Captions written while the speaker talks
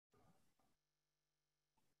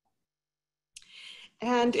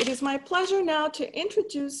And it is my pleasure now to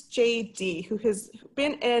introduce JD, who has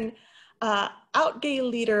been an out gay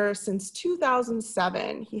leader since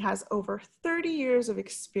 2007. He has over 30 years of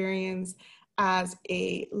experience as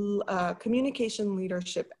a communication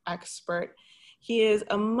leadership expert. He is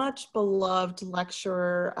a much beloved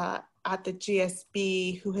lecturer at the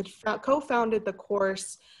GSB who had co-founded the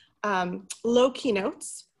course Low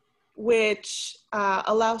Keynotes, which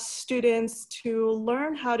allows students to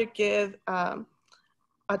learn how to give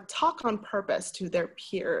a talk on purpose to their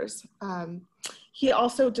peers. He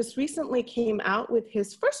also just recently came out with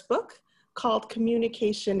his first book called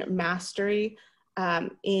Communication Mastery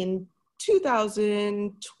in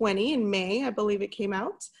 2020, in May, I believe it came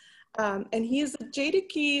out. And he is a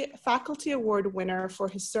JDK Faculty Award winner for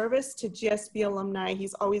his service to GSB alumni.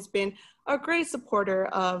 He's always been a great supporter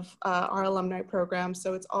of our alumni program,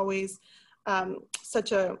 so it's always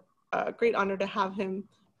such a great honor to have him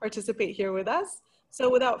participate here with us. So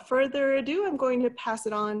without further ado, I'm going to pass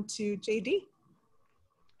it on to JD.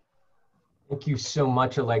 Thank you so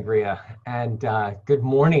much, Allegria. And good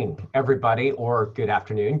morning, everybody, or good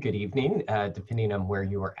afternoon, good evening, depending on where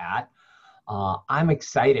you are at. I'm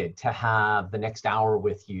excited to have the next hour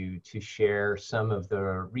with you to share some of the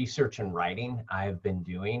research and writing I've been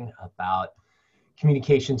doing about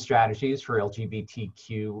communication strategies for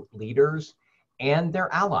LGBTQ leaders and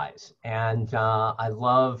their allies. And I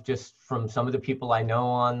love, just from some of the people I know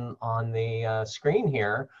on the screen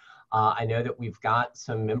here, I know that we've got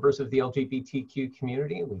some members of the LGBTQ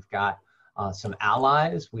community, we've got some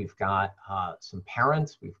allies, we've got some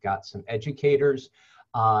parents, we've got some educators,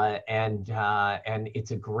 and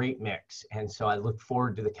it's a great mix. And so I look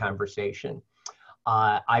forward to the conversation.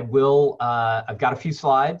 I've got a few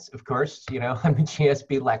slides, of course. You know, I'm a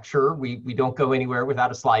GSB lecturer. We don't go anywhere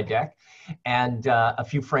without a slide deck, and a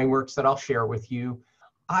few frameworks that I'll share with you.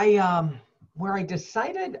 Where I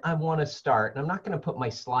decided I want to start, and I'm not going to put my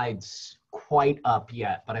slides quite up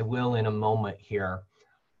yet, but I will in a moment here,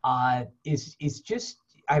 is just,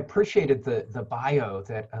 I appreciated the bio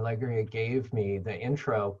that Allegria gave me, the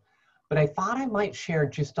intro, but I thought I might share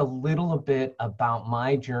just a little bit about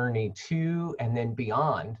my journey to and then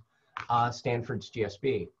beyond Stanford's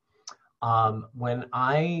GSB. When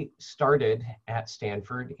I started at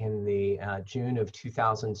Stanford in the June of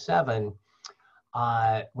 2007,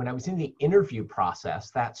 when I was in the interview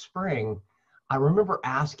process that spring, I remember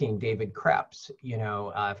asking David Krebs, you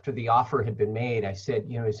know, after the offer had been made, I said,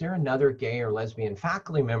 you know, is there another gay or lesbian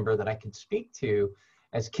faculty member that I could speak to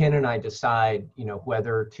as Ken and I decide, you know,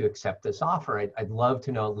 whether to accept this offer? I'd love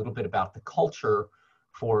to know a little bit about the culture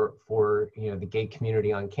for you know, the gay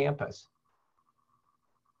community on campus.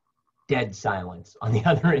 Dead silence on the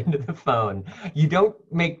other end of the phone. You don't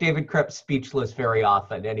make David Krebs speechless very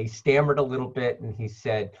often. And he stammered a little bit and he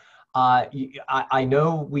said, I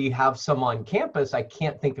know we have some on campus. I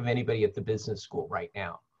can't think of anybody at the business school right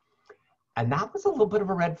now. And that was a little bit of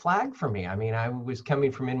a red flag for me. I mean, I was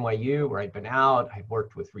coming from NYU where I'd been out, I'd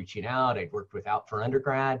worked with Reaching Out, I'd worked with Out for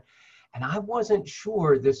Undergrad, and I wasn't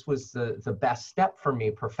sure this was the best step for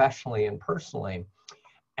me professionally and personally.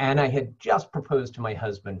 And I had just proposed to my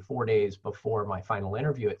husband 4 days before my final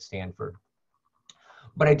interview at Stanford.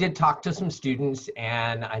 But I did talk to some students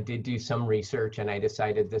and I did do some research, and I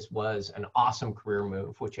decided this was an awesome career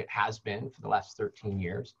move, which it has been for the last 13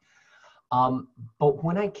 years. But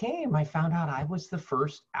when I came, I found out I was the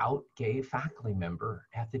first out gay faculty member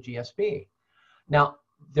at the GSB. Now,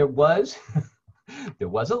 there was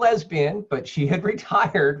a lesbian, but she had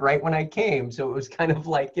retired right when I came. So it was kind of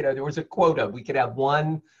like, you know, there was a quota. We could have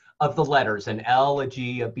one of the letters, an L, a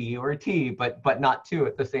G, a B, or a T, but not two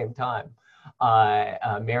at the same time.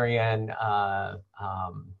 Marianne,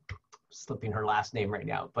 slipping her last name right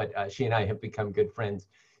now, but she and I have become good friends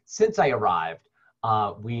since I arrived.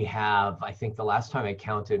 We have, I think the last time I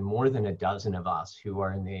counted, more than a dozen of us who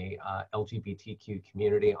are in the LGBTQ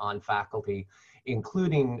community on faculty,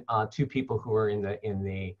 including two people who are in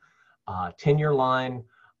the tenure line.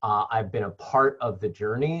 I've been a part of the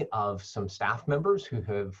journey of some staff members who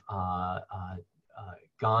have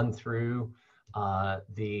gone through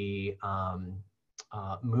the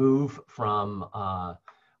move from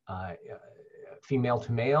female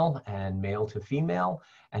to male and male to female,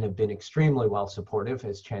 and have been extremely well supportive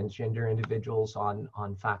as transgender individuals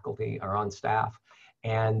on faculty or on staff.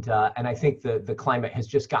 And I think the climate has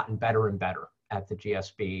just gotten better and better at the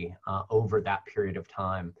GSB over that period of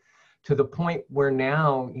time, to the point where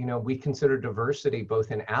now, you know, we consider diversity both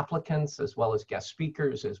in applicants as well as guest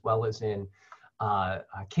speakers, as well as in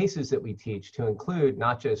cases that we teach, to include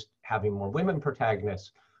not just having more women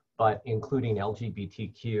protagonists, but including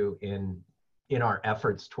LGBTQ in our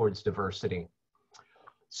efforts towards diversity.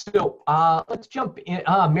 So let's jump in.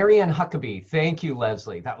 Marianne Huckabee. Thank you,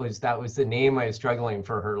 Leslie. That was the name I was struggling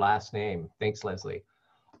for, her last name. Thanks, Leslie.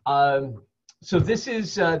 So this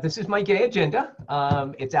is my gay agenda.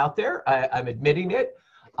 It's out there. I'm admitting it.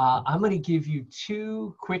 I'm going to give you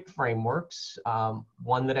two quick frameworks,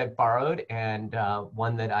 one that I've borrowed and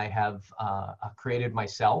one that I have created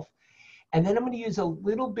myself. And then I'm going to use a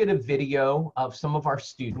little bit of video of some of our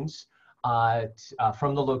students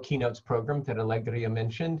from the Low Keynotes program that Alegria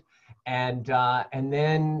mentioned, and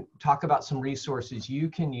then talk about some resources you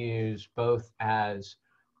can use both as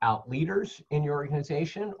out leaders in your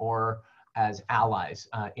organization or as allies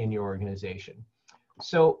in your organization.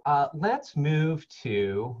 So let's move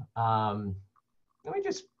to, let me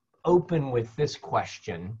just open with this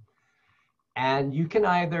question. And you can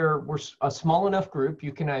either, we're a small enough group,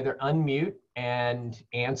 you can either unmute and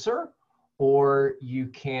answer, or you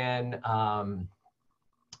can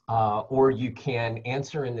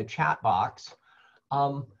answer in the chat box.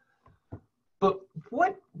 But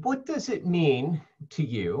what does it mean to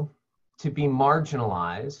you to be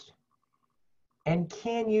marginalized? And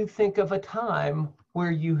can you think of a time where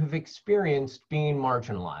you have experienced being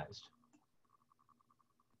marginalized?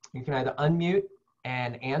 You can either unmute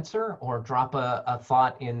and answer or drop a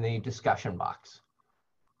thought in the discussion box.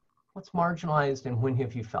 What's marginalized and when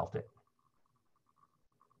have you felt it?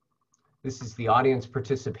 This is the audience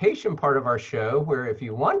participation part of our show, where if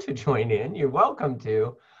you want to join in, you're welcome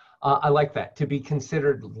to. I like that, to be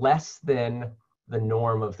considered less than the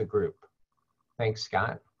norm of the group. Thanks,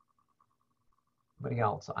 Scott. Anybody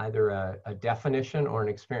else? Either a definition or an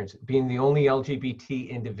experience. Being the only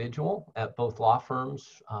LGBT individual at both law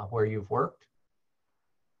firms where you've worked.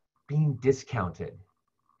 Being discounted.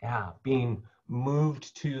 Yeah, being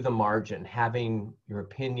moved to the margin, having your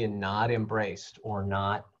opinion not embraced or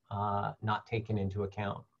not taken into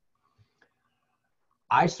account.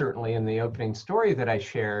 I certainly, in the opening story that I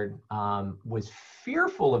shared, was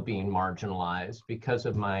fearful of being marginalized because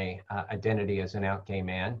of my identity as an out gay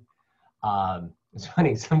man. It's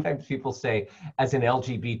funny, sometimes people say, as an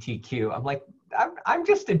LGBTQ, I'm like, I'm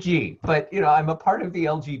just a G, but I'm a part of the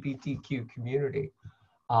LGBTQ community.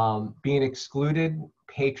 Being excluded,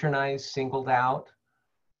 patronized, singled out,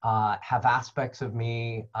 have aspects of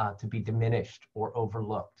me to be diminished or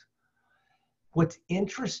overlooked. What's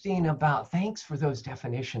interesting about, thanks for those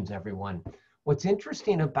definitions, everyone. What's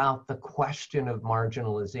interesting about the question of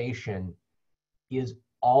marginalization is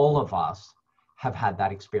all of us have had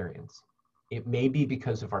that experience. It may be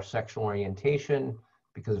because of our sexual orientation,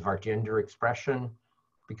 because of our gender expression,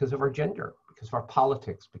 because of our gender, because of our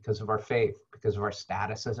politics, because of our faith, because of our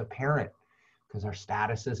status as a parent, because our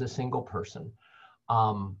status as a single person.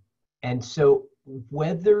 And so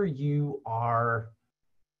whether you are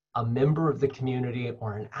a member of the community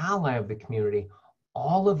or an ally of the community,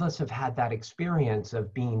 all of us have had that experience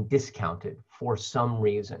of being discounted for some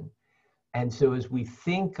reason. And so as we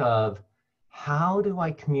think of how do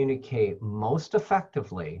I communicate most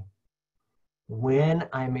effectively when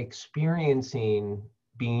I'm experiencing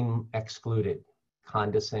being excluded,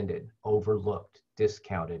 condescended, overlooked,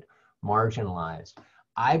 discounted, marginalized,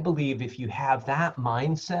 I believe if you have that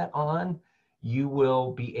mindset on, you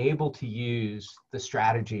will be able to use the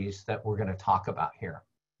strategies that we're going to talk about here.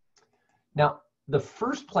 Now, the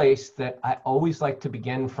first place that I always like to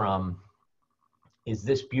begin from is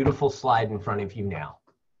this beautiful slide in front of you now.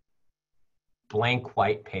 Blank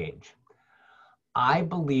white page. I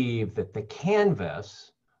believe that the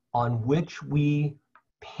canvas on which we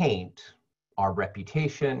paint our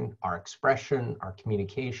reputation, our expression, our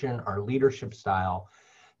communication, our leadership style,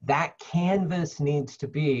 that canvas needs to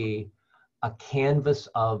be a canvas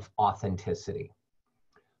of authenticity.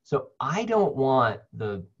 So I don't want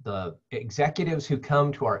the executives who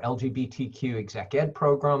come to our LGBTQ exec ed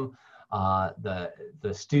program, the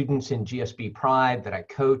students in GSB Pride that I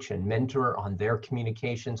coach and mentor on their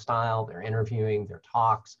communication style, their interviewing, their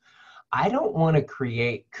talks. I don't want to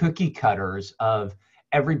create cookie cutters of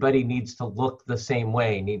everybody needs to look the same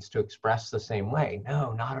way, needs to express the same way.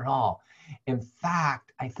 No, not at all. In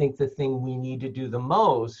fact, I think the thing we need to do the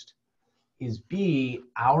most is be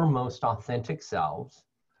our most authentic selves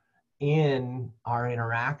in our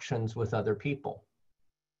interactions with other people.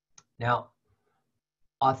 Now,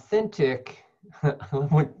 authentic,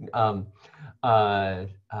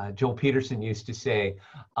 Joel Peterson used to say,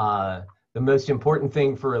 the most important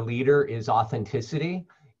thing for a leader is authenticity.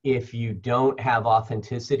 If you don't have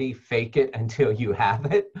authenticity, fake it until you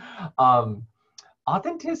have it.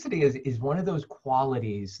 Authenticity is one of those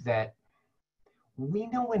qualities that we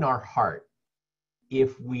know in our heart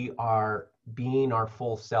if we are being our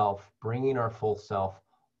full self, bringing our full self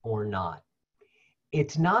or not.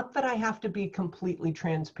 it's not that I have to be completely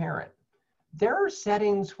transparent. There are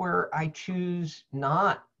settings where I choose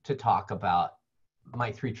not to talk about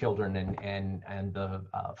my 3 children and the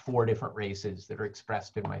 4 different races that are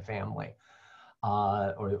expressed in my family,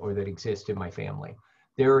 or that exist in my family.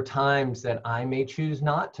 There are times that I may choose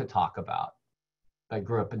not to talk about. I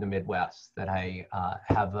grew up in the Midwest, that I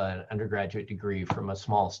have an undergraduate degree from a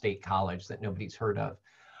small state college that nobody's heard of.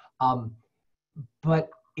 But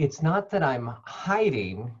it's not that I'm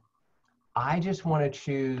hiding. I just want to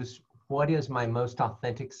choose what is my most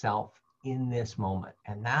authentic self in this moment.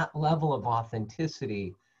 And that level of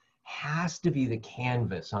authenticity has to be the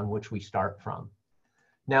canvas on which we start from.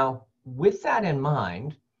 Now, with that in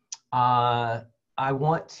mind, I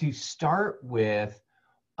want to start with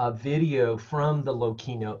a video from the Low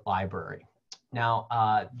Keynote Library.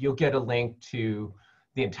 Now, you'll get a link to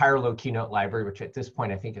the entire Low Keynote Library, which at this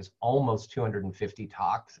point I think is almost 250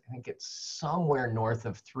 talks. I think it's somewhere north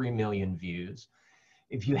of 3 million views.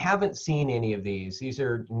 If you haven't seen any of these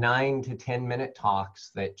are 9 to 10 minute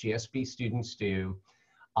talks that GSB students do,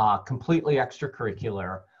 completely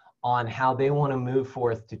extracurricular, on how they want to move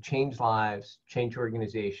forth to change lives, change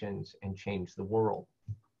organizations, and change the world.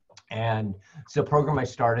 And it's a program I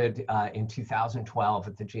started in 2012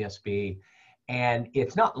 at the GSB. And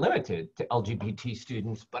it's not limited to LGBT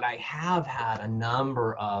students, but I have had a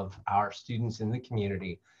number of our students in the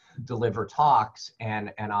community deliver talks,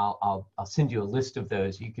 and I'll send you a list of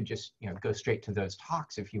those. You could just go straight to those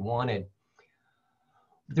talks if you wanted.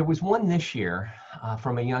 There was one this year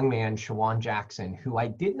from a young man, Shawan Jackson, who I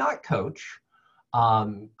did not coach.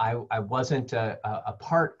 I wasn't an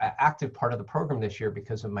active part of the program this year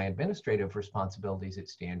because of my administrative responsibilities at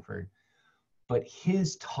Stanford. But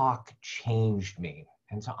his talk changed me.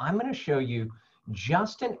 And so I'm going to show you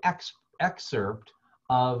just an excerpt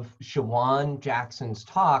of Shawan Jackson's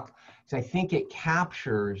talk, because I think it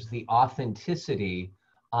captures the authenticity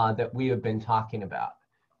that we have been talking about.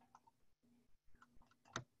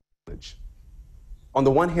 On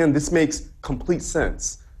the one hand, this makes complete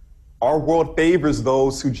sense. Our world favors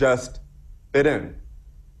those who just fit in.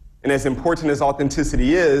 And as important as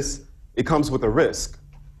authenticity is, it comes with a risk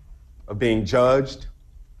of being judged,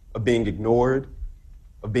 of being ignored,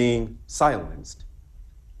 of being silenced.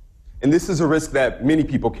 And this is a risk that many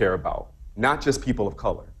people care about, not just people of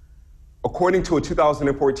color. According to a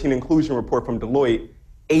 2014 inclusion report from Deloitte,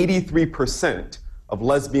 83% of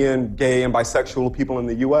lesbian, gay, and bisexual people in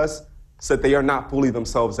the US said they are not fully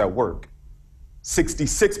themselves at work.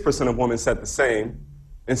 66% of women said the same,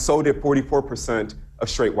 and so did 44% of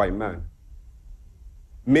straight white men.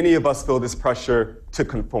 Many of us feel this pressure to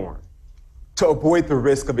conform, to avoid the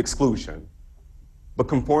risk of exclusion. But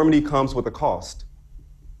conformity comes with a cost.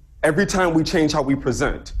 Every time we change how we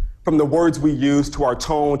present, from the words we use to our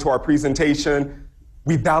tone to our presentation,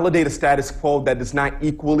 we validate a status quo that does not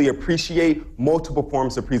equally appreciate multiple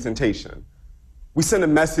forms of presentation. We send a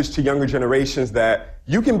message to younger generations that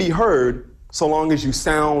you can be heard so long as you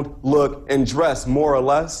sound, look, and dress more or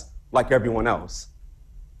less like everyone else.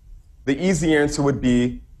 The easy answer would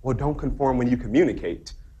be, well, don't conform when you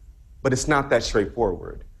communicate. But it's not that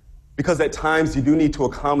straightforward, because at times you do need to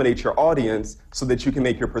accommodate your audience so that you can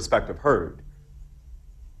make your perspective heard.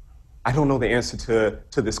 I don't know the answer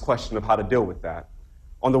to this question of how to deal with that.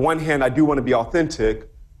 On the one hand, I do want to be authentic.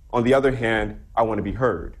 On the other hand, I want to be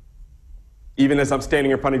heard. Even as I'm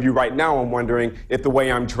standing in front of you right now, I'm wondering if the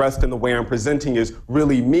way I'm dressed and the way I'm presenting is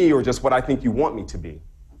really me or just what I think you want me to be.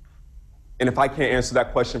 And if I can't answer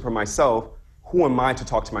that question for myself, who am I to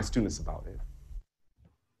talk to my students about it?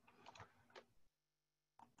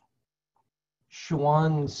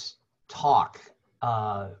 Shawan's talk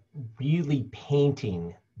really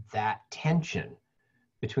painting that tension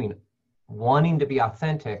between wanting to be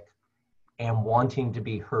authentic and wanting to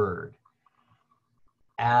be heard.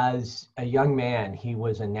 As a young man, he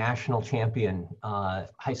was a national champion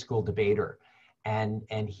high school debater,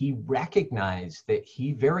 and he recognized that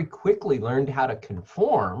he very quickly learned how to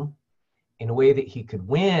conform in a way that he could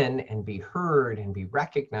win and be heard and be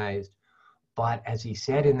recognized. But as he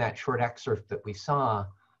said in that short excerpt that we saw,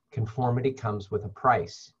 conformity comes with a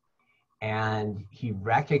price. And he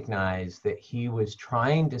recognized that he was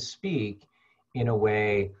trying to speak in a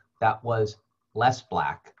way that was less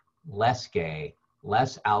Black, less gay,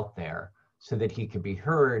 less out there, so that he could be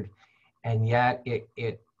heard. And yet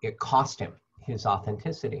it cost him his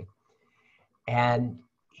authenticity. And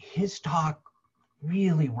his talk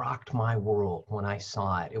really rocked my world when I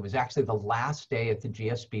saw it. It was actually the last day at the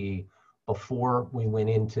GSB before we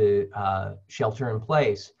went into shelter in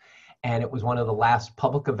place. And it was one of the last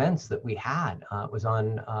public events that we had. It was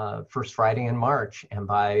on first Friday in March. And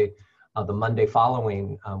by The Monday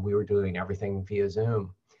following, we were doing everything via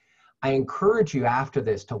Zoom. I encourage you after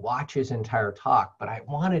this to watch his entire talk, but I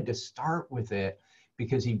wanted to start with it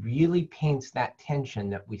because he really paints that tension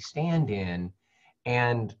that we stand in.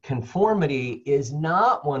 And conformity is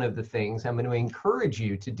not one of the things I'm going to encourage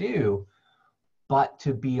you to do, but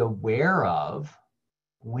to be aware of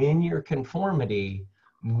when your conformity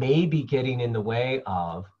may be getting in the way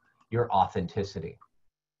of your authenticity.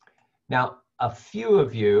 Now, a few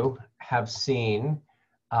of you have seen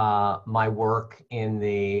my work in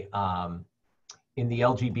the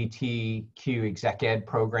LGBTQ exec ed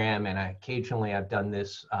program, and occasionally I've done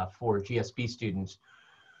this for GSB students.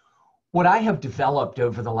 What I have developed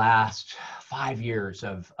over the last 5 years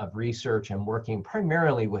of research and working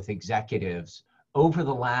primarily with executives, over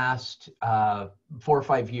the last 4 or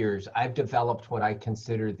 5 years, I've developed what I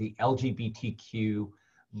consider the LGBTQ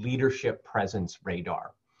leadership presence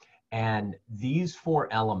radar. And these 4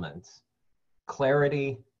 elements,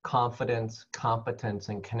 clarity, confidence, competence,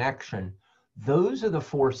 and connection, those are the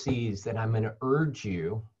 4 C's that I'm going to urge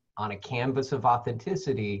you on a canvas of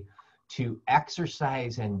authenticity to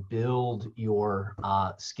exercise and build your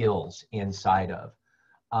skills inside of.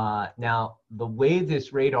 Now, the way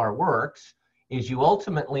this radar works is you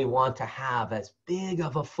ultimately want to have as big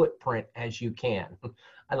of a footprint as you can.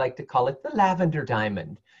 I like to call it the lavender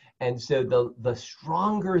diamond. And so the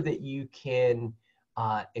stronger that you can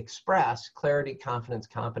express clarity, confidence,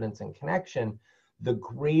 competence, and connection, the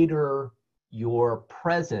greater your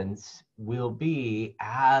presence will be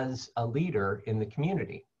as a leader in the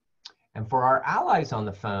community. And for our allies on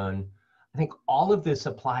the phone, I think all of this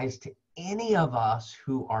applies to any of us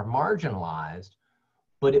who are marginalized,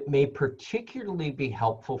 but it may particularly be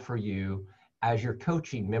helpful for you as you're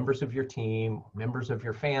coaching members of your team, members of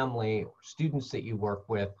your family, or students that you work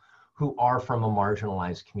with who are from a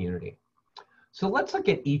marginalized community. So let's look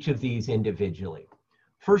at each of these individually.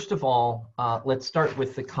 First of all, let's start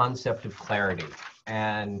with the concept of clarity.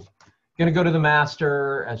 And I'm going to go to the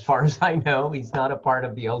master. As far as I know, he's not a part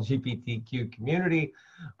of the LGBTQ community,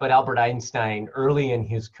 but Albert Einstein early in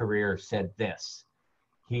his career said this.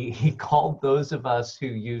 He called those of us who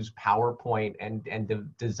use PowerPoint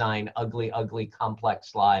and design ugly,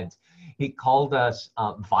 complex slides, he called us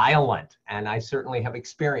violent. And I certainly have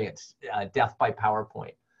experienced death by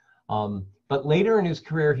PowerPoint. But later in his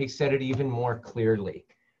career, he said it even more clearly.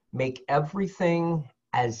 Make everything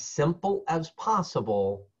as simple as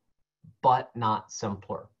possible, but not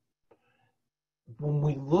simpler. When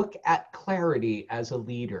we look at clarity as a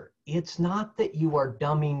leader, it's not that you are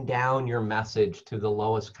dumbing down your message to the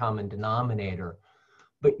lowest common denominator,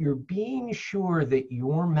 but you're being sure that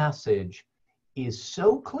your message is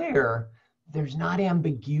so clear, there's not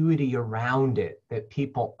ambiguity around it, that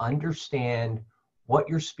people understand what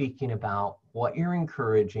you're speaking about, what you're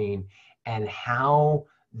encouraging, and how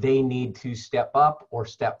they need to step up or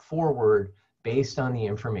step forward based on the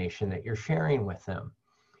information that you're sharing with them.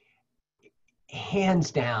 Hands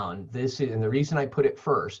down, this is, and the reason I put it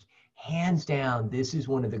first, hands down, this is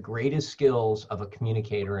one of the greatest skills of a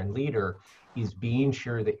communicator and leader, is being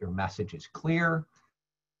sure that your message is clear.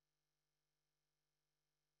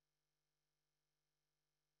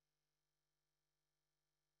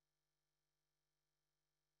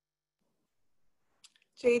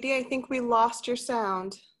 JD, I think we lost your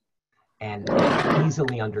sound. And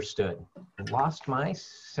easily understood. I lost my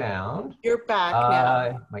sound. You're back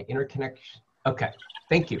now. My interconnection. Okay,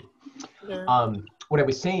 thank you. There. What I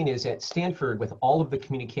was saying is at Stanford, with all of the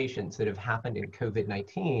communications that have happened in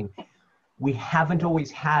COVID-19, we haven't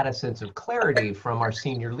always had a sense of clarity from our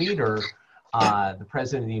senior leader, the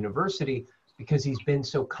president of the university, because he's been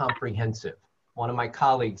so comprehensive. One of my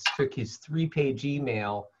colleagues took his 3-page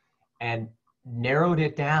email and narrowed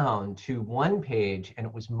it down to 1 page, and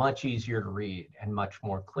it was much easier to read and much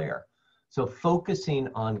more clear. So focusing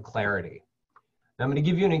on clarity. Now I'm going to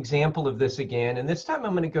give you an example of this again, and this time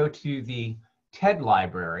I'm going to go to the TED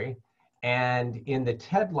library. And in the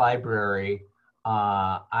TED library,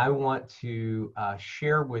 I want to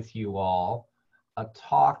share with you all a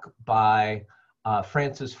talk by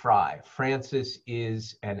Frances Fry. Frances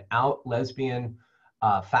is an out lesbian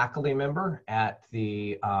faculty member at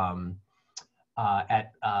the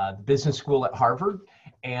business school at Harvard.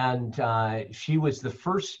 And she was the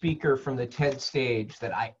first speaker from the TED stage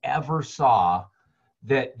that I ever saw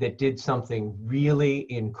that did something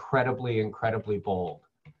really incredibly bold.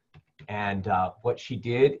 And what she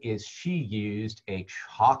did is she used a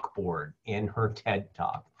chalkboard in her TED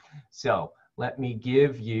talk. So let me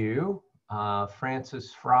give you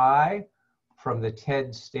Frances Fry from the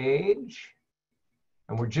TED stage.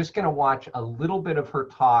 And we're just going to watch a little bit of her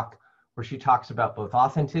talk where she talks about both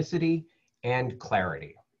authenticity and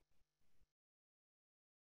clarity.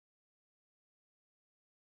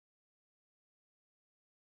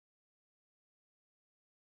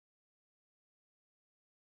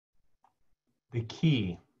 The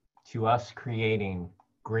key to us creating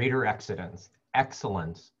greater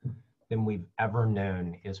excellence than we've ever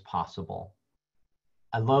known is possible.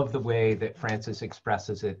 I love the way that Frances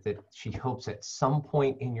expresses it, that she hopes at some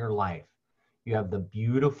point in your life, you have the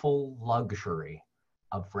beautiful luxury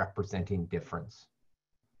of representing difference.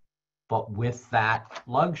 But with that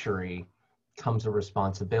luxury comes a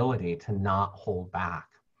responsibility to not hold back.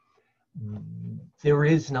 There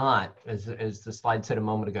is not, as the slide said a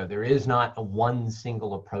moment ago, there is not a one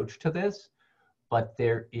single approach to this, but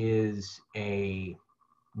there is a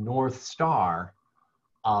North Star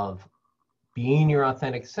of being your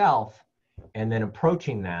authentic self and then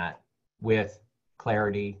approaching that with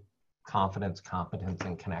clarity, confidence, competence,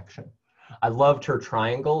 and connection. I loved her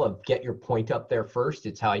triangle of get your point up there first.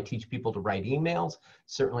 It's how I teach people to write emails,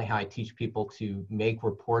 certainly how I teach people to make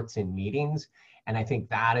reports in meetings. And I think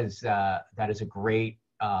that is a great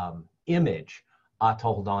image to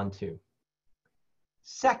hold on to.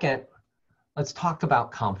 Second, let's talk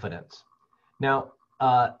about confidence. Now,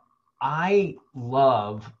 I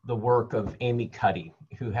love the work of Amy Cuddy,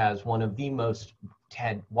 who has one of the most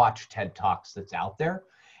watched TED Talks that's out there,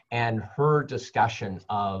 and her discussion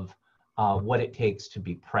of what it takes to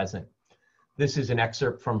be present. This is an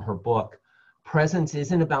excerpt from her book. Presence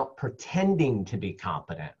isn't about pretending to be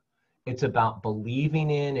competent. It's about believing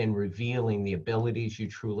in and revealing the abilities you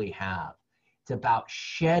truly have. It's about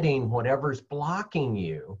shedding whatever's blocking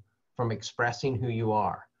you from expressing who you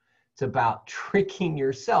are. It's about tricking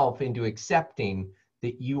yourself into accepting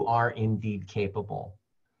that you are indeed capable.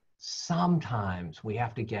 Sometimes we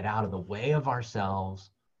have to get out of the way of ourselves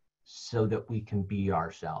so that we can be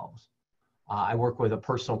ourselves. I work with a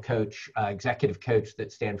personal coach, executive coach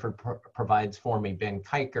that Stanford provides for me, Ben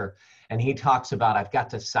Kiker, and he talks about, I've got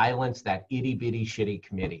to silence that itty bitty shitty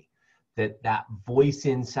committee, that voice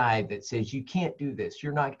inside that says, you can't do this,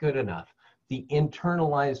 you're not good enough. The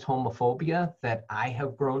internalized homophobia that I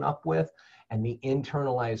have grown up with and the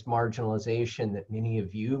internalized marginalization that many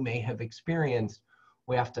of you may have experienced,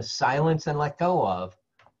 we have to silence and let go of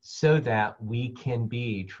so that we can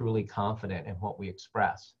be truly confident in what we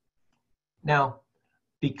express. Now,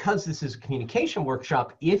 because this is a communication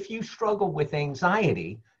workshop, if you struggle with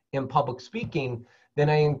anxiety in public speaking, then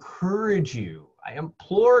I encourage you, I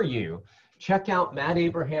implore you, check out Matt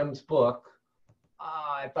Abraham's book.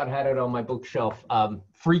 I thought I had it on my bookshelf,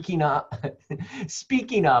 Freaking Up,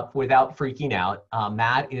 Speaking Up Without Freaking Out.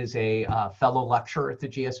 Matt is a fellow lecturer at the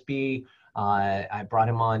GSB. I brought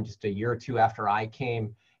him on just a year or two after I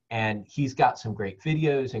came, and he's got some great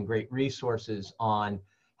videos and great resources on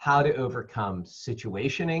how to overcome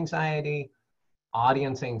situation anxiety,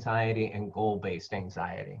 audience anxiety, and goal-based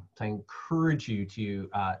anxiety. So I encourage you to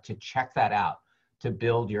check that out to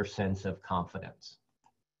build your sense of confidence.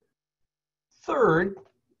 Third,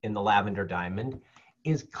 in the Lavender Diamond,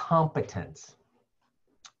 is competence.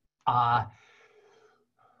 The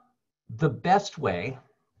best way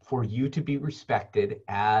for you to be respected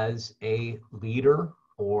as a leader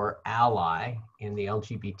or ally in the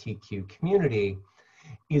LGBTQ community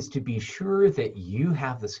is to be sure that you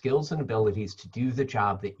have the skills and abilities to do the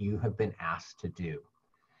job that you have been asked to do.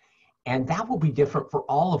 And that will be different for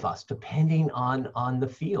all of us, depending on the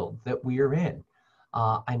field that we are in.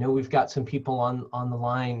 I know we've got some people on the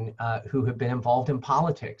line who have been involved in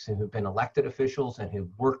politics and who've been elected officials and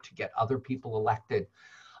who've worked to get other people elected.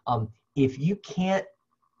 If you can't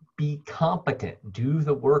be competent, do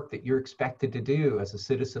the work that you're expected to do as a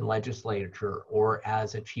citizen legislator or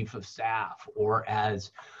as a chief of staff or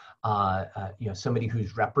as somebody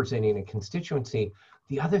who's representing a constituency,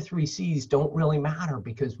 the other three C's don't really matter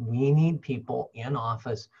because we need people in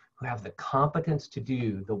office who have the competence to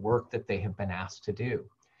do the work that they have been asked to do.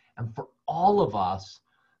 And for all of us,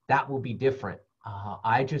 that will be different.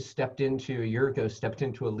 I just a year ago, stepped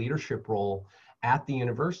into a leadership role at the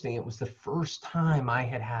university. It was the first time I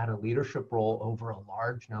had a leadership role over a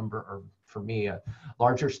large number, or for me, a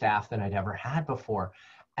larger staff than I'd ever had before.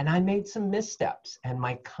 And I made some missteps and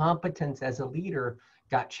my competence as a leader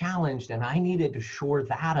got challenged, and I needed to shore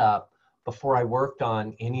that up before I worked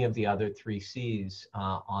on any of the other three C's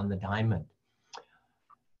on the diamond.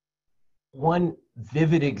 One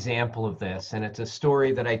vivid example of this, and it's a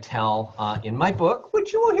story that I tell in my book,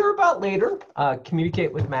 which you will hear about later,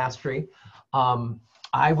 Communicate with Mastery.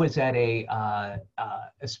 I was at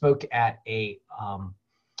spoke at a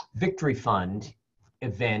victory fund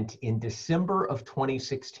event in December of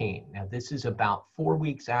 2016. Now, this is about 4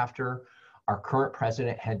 weeks after our current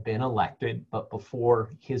president had been elected, but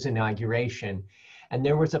before his inauguration. And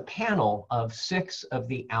there was a panel of 6 of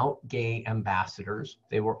the out gay ambassadors.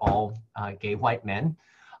 They were all gay white men.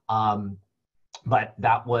 But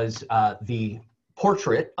that was the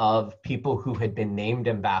portrait of people who had been named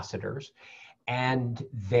ambassadors. And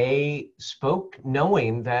they spoke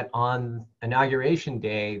knowing that on Inauguration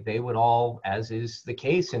Day, they would all, as is the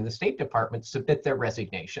case in the State Department, submit their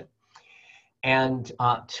resignation. And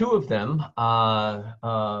 2 of them,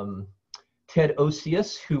 Ted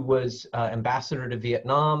Osius, who was ambassador to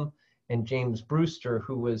Vietnam, and James Brewster,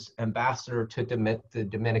 who was ambassador to the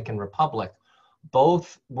Dominican Republic,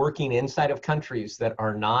 both working inside of countries that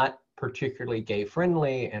are not particularly gay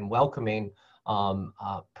friendly and welcoming,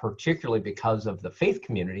 particularly because of the faith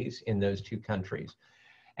communities in those 2 countries.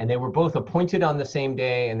 And they were both appointed on the same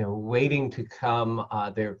day, and they were waiting to come.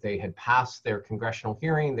 They had passed their congressional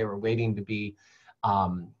hearing. They were waiting to be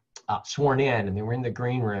sworn in, and they were in the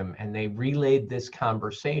green room, and they relayed this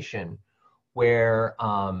conversation where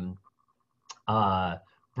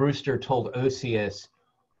Brewster told Osius,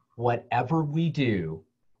 whatever we do,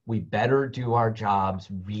 we better do our jobs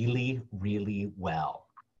really, really well.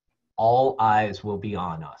 All eyes will be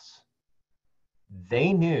on us.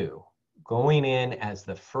 They knew going in as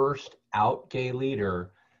the first out gay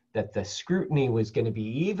leader that the scrutiny was going to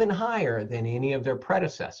be even higher than any of their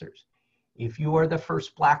predecessors. If you are the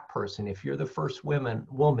first Black person, if you're the first woman,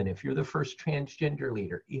 if you're the first transgender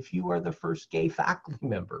leader, if you are the first gay faculty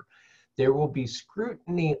member, there will be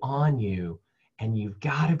scrutiny on you, and you've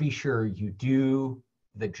got to be sure you do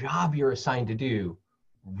the job you're assigned to do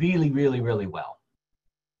really, really, really well.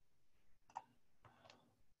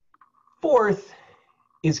 4th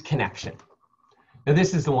is connection. Now,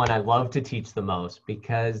 this is the one I love to teach the most,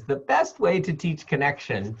 because the best way to teach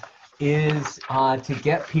connection is to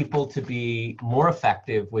get people to be more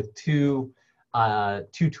effective with two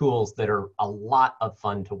tools that are a lot of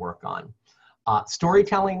fun to work on,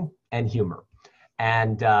 storytelling and humor.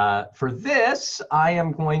 And for this, I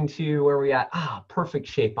am going to, where are we at? Perfect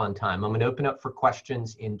shape on time. I'm going to open up for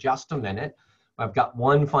questions in just a minute. I've got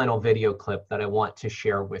one final video clip that I want to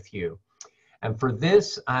share with you. And for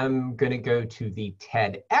this, I'm going to go to the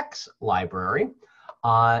TEDx library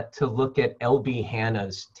to look at LB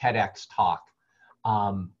Hanna's TEDx talk.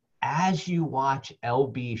 As you watch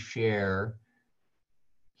LB share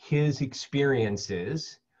his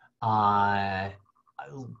experiences,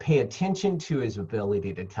 pay attention to his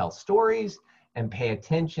ability to tell stories, and pay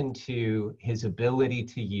attention to his ability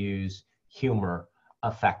to use humor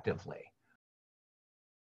effectively.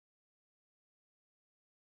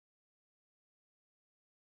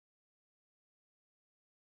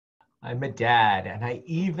 I'm a dad, and I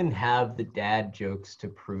even have the dad jokes to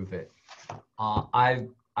prove it. I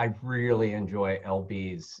really enjoy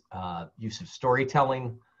LB's use of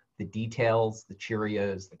storytelling, the details, the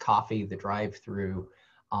Cheerios, the coffee, the drive-through,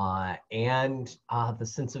 and the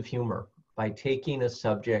sense of humor. By taking a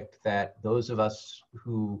subject that those of us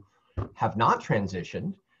who have not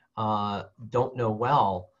transitioned don't know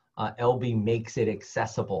well, LB makes it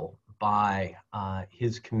accessible by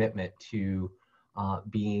his commitment to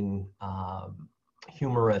being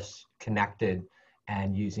humorous, connected,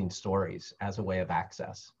 and using stories as a way of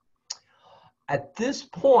access. At this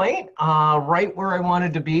point, right where I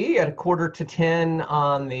wanted to be at 9:45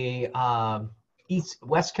 on the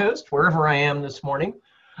West Coast, wherever I am this morning,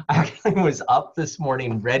 I actually was up this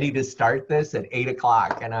morning ready to start this at 8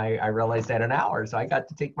 o'clock, and I realized I had an hour, so I got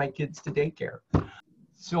to take my kids to daycare.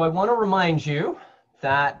 So I want to remind you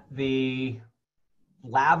that the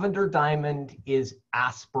Lavender Diamond is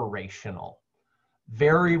aspirational.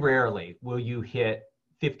 Very rarely will you hit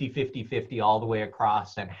 50, 50, 50 all the way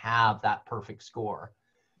across and have that perfect score.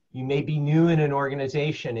 You may be new in an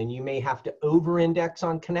organization and you may have to over-index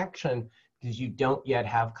on connection because you don't yet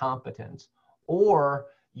have competence. Or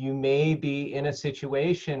you may be in a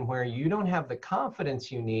situation where you don't have the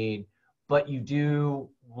confidence you need, but you do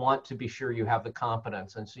want to be sure you have the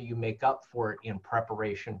competence, and so you make up for it in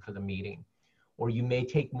preparation for the meeting. Or you may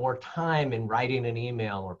take more time in writing an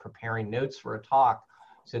email or preparing notes for a talk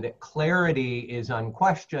so that clarity is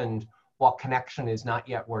unquestioned while connection is not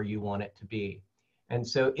yet where you want it to be. And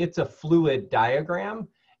so it's a fluid diagram.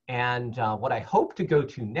 And what I hope to go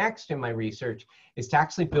to next in my research is to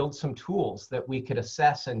actually build some tools that we could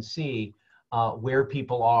assess and see where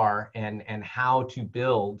people are and how to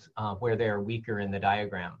build where they're weaker in the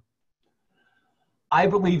diagram. I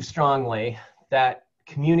believe strongly that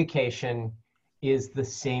communication is the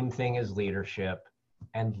same thing as leadership,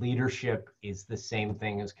 and leadership is the same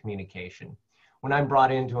thing as communication. when I'm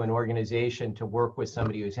brought into an organization to work with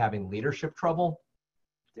somebody who's having leadership trouble,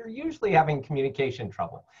 they're usually having communication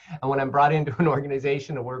trouble. And when I'm brought into an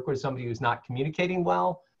organization to work with somebody who's not communicating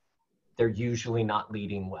well, they're usually not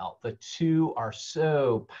leading well. The two are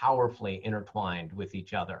so powerfully intertwined with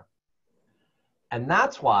each other. And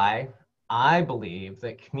that's why I believe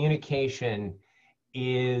that communication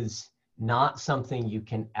is not something you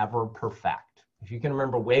can ever perfect. If you can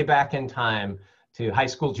remember way back in time to high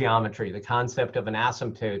school geometry, the concept of an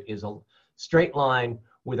asymptote is a straight line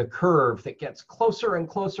with a curve that gets closer and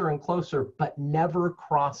closer and closer, but never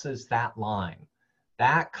crosses that line.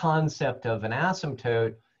 That concept of an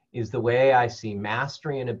asymptote is the way I see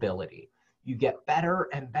mastery and ability. You get better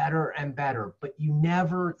and better and better, but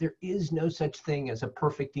there is no such thing as a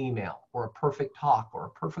perfect email or a perfect talk or a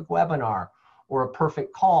perfect webinar or a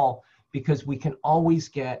perfect call, because we can always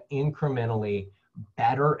get incrementally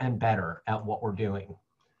better and better at what we're doing.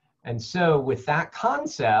 And so with that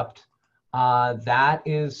concept, that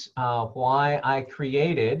is why I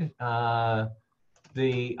created the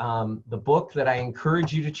book that I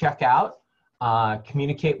encourage you to check out,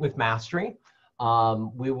 Communicate with Mastery.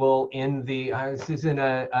 We will end this isn't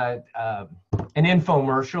an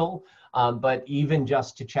infomercial, but even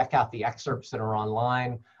just to check out the excerpts that are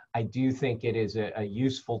online, I do think it is a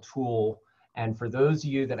useful tool. And for those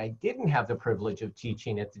of you that I didn't have the privilege of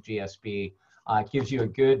teaching at the GSB, it gives you a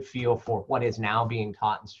good feel for what is now being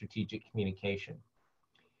taught in strategic communication.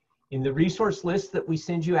 In the resource list that we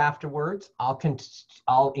send you afterwards,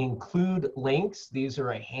 I'll include links. These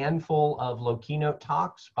are a handful of low keynote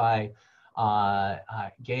talks by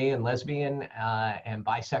gay and lesbian and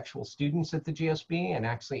bisexual students at the GSB, and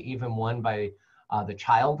actually even one by the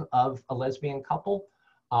child of a lesbian couple.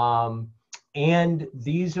 And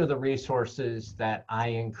these are the resources that I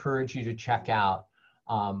encourage you to check out.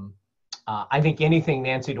 I think anything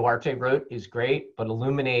Nancy Duarte wrote is great, but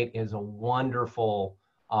Illuminate is a wonderful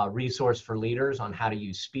resource for leaders on how to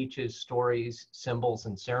use speeches, stories, symbols,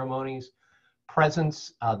 and ceremonies.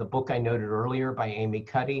 Presence, the book I noted earlier by Amy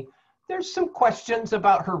Cuddy. There's some questions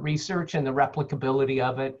about her research and the replicability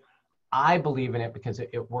of it. I believe in it because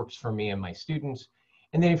it works for me and my students.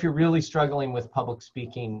 And then if you're really struggling with public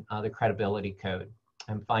speaking, the Credibility Code.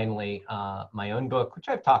 And finally, my own book, which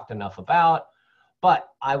I've talked enough about, but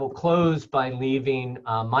I will close by leaving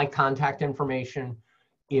my contact information.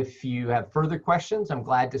 If you have further questions, I'm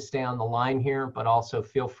glad to stay on the line here, but also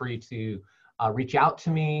feel free to reach out to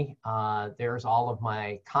me. There's all of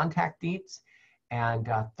my contact deets. And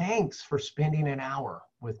thanks for spending an hour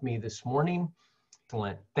with me this morning.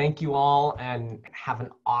 Excellent. Thank you all, and have an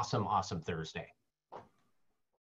awesome, awesome Thursday.